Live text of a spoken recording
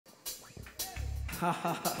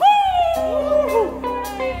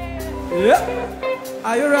Yeah.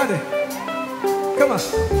 Are you ready? Come on.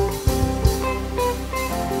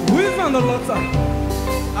 Who is on the Lord's side?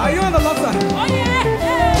 Are you on the Lord's side? Oh yeah.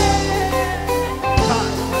 Ah,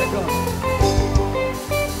 my God.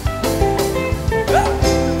 Yeah.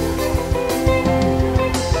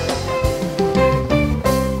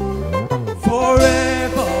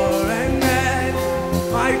 Forever and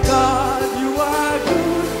ever, my God, you are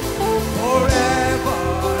good. Forever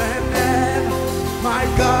and ever, my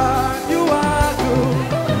God, you are good.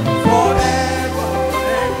 Forever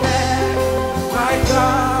and ever, my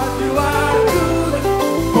God, you are good.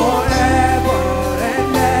 Forever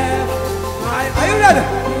and ever, are you ready?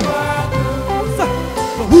 You are good. So,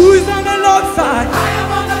 who is on the Lord's side? I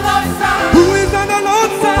am on the Lord's side. Who is on the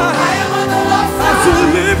Lord's side? I am on the Lord's side. As you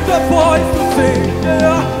lift the voice to sing,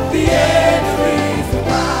 yeah. The enemies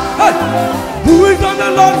abound. Hey, who is on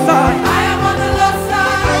the Lord's side? I am on the Lord's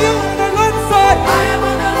side. Are you on the Lord's side? I am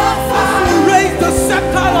on the Lord's As side. you raise the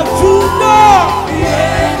scepter of Judah, The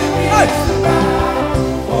enemies abound.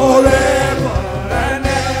 forever and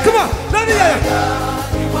ever. Come on, let me hear you.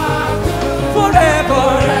 You are good. Forever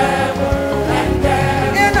Forever and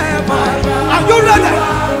ever. and ever. Are you ready?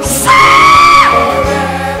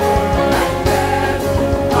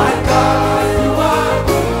 My God, you are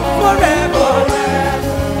good. Forever. Forever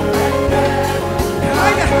and ever. Can I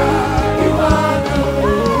get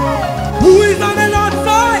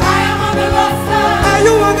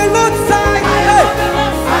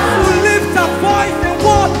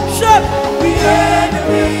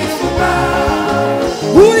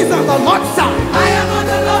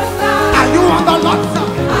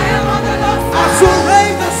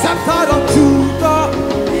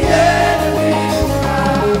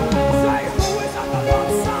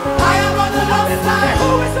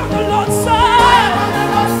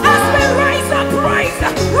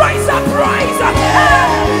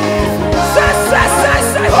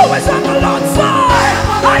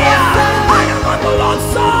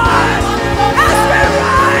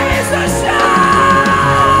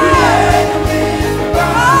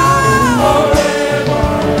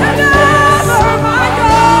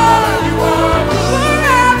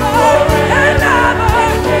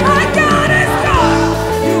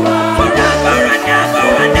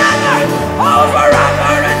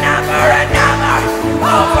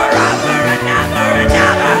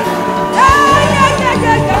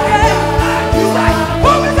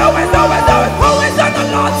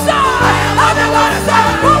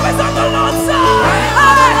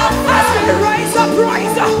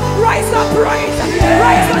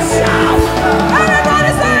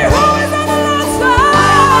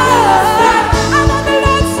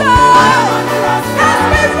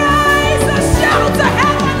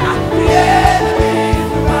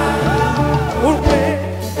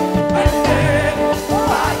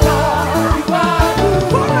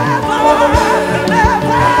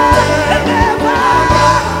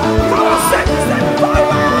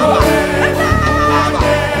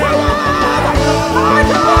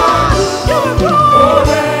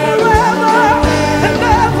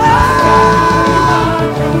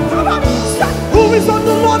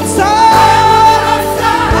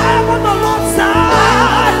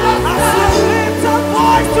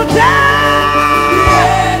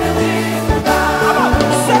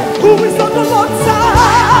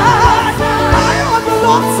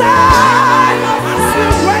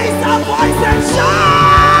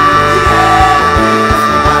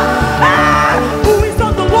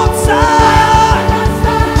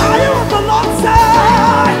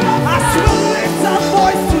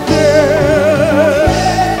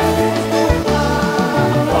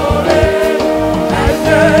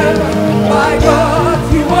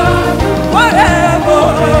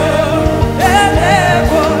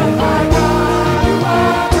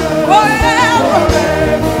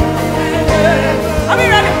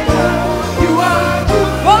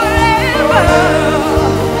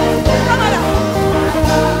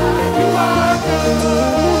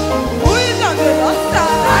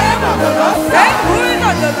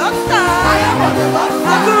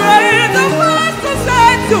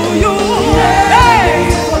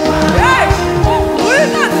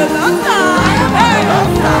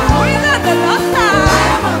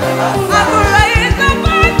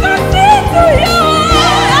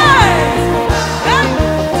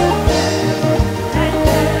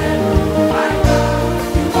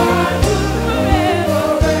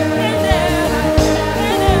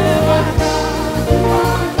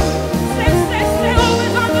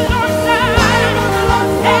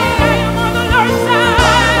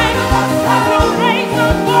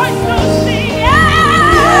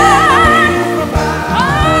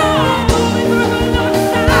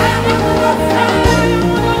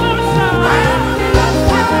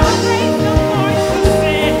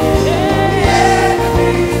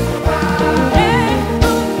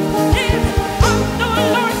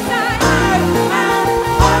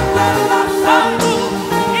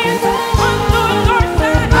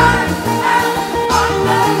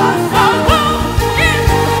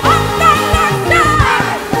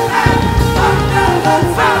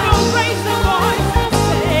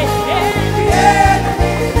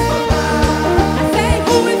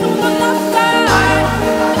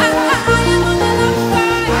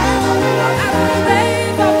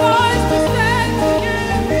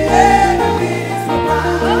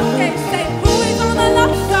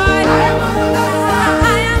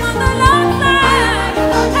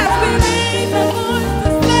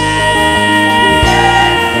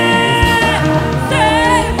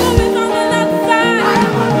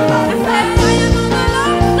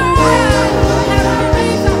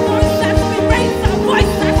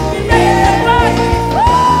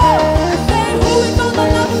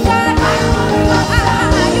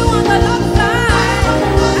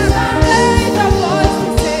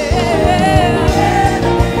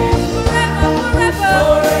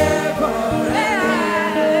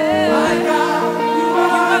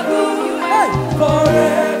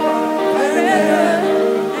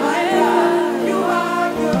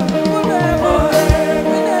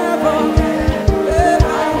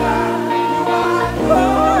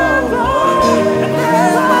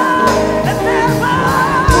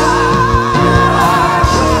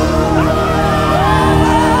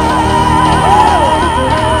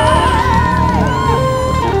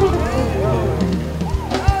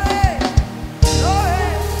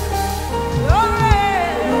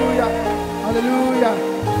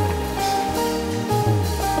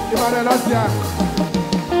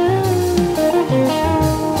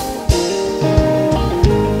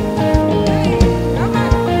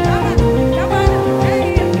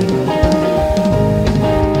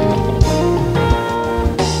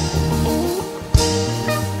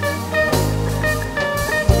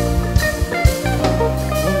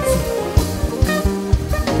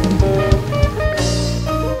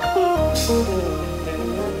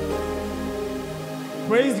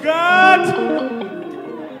Praise God.